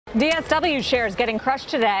DSW shares getting crushed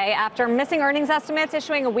today after missing earnings estimates,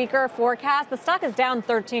 issuing a weaker forecast. The stock is down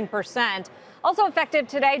 13%. Also effective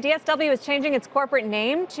today, DSW is changing its corporate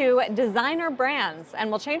name to Designer Brands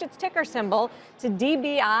and will change its ticker symbol to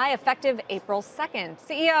DBI effective April 2nd.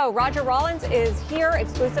 CEO Roger Rawlins is here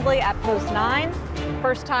exclusively at Post 9.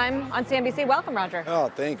 First time on CNBC. Welcome, Roger. Oh,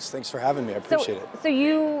 thanks. Thanks for having me. I appreciate it. So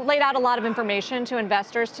you laid out a lot of information to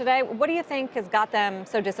investors today. What do you think has got them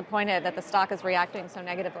so disappointed that the stock is reacting so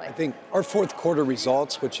negatively? I think our fourth quarter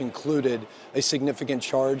results, which included a significant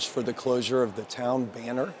charge for the closure of the town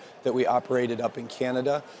banner that we operated up in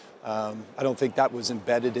Canada, I don't think that was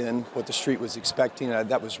embedded in what the street was expecting.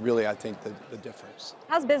 That was really, I think, the difference.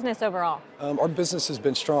 How's business overall? Our business has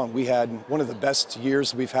been strong. We had one of the best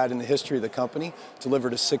years we've had in the history of the company,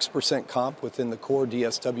 delivered a 6% comp within the core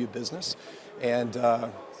DSW business, and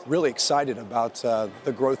really excited about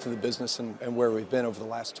the growth of the business and where we've been over the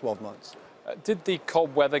last 12 months. Did the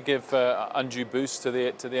cold weather give undue boost to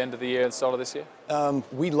the end of the year and start of this year?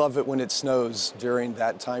 We love it when it snows during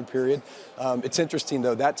that time period. It's interesting,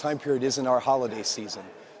 though, that time period isn't our holiday season.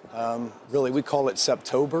 Really, we call it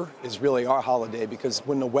Septober is really our holiday, because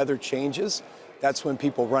when the weather changes, that's when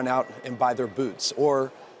people run out and buy their boots.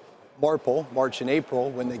 Or March and April,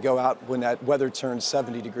 when they go out when that weather turns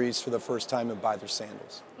 70 degrees for the first time and buy their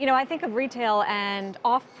sandals. You know, I think of retail, and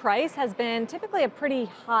off-price has been typically a pretty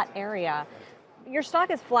hot area. Your stock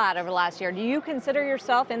is flat over the last year. Do you consider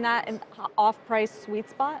yourself in that off-price sweet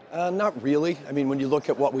spot? Not really. I mean, when you look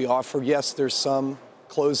at what we offer, yes, there's some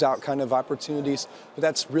closeout kind of opportunities, but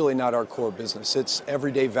that's really not our core business. It's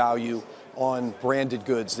everyday value on branded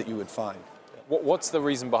goods that you would find. What's the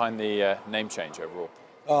reason behind the name change overall?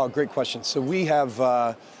 Oh, great question. So we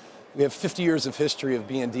have 50 years of history of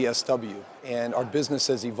being DSW, and our business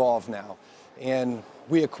has evolved now. And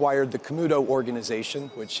we acquired the Camuto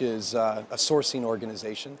organization, which is a sourcing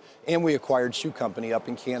organization, and we acquired Shoe Company up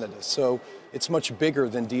in Canada. So it's much bigger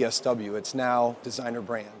than DSW. It's now Designer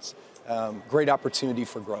Brands. Great opportunity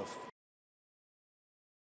for growth.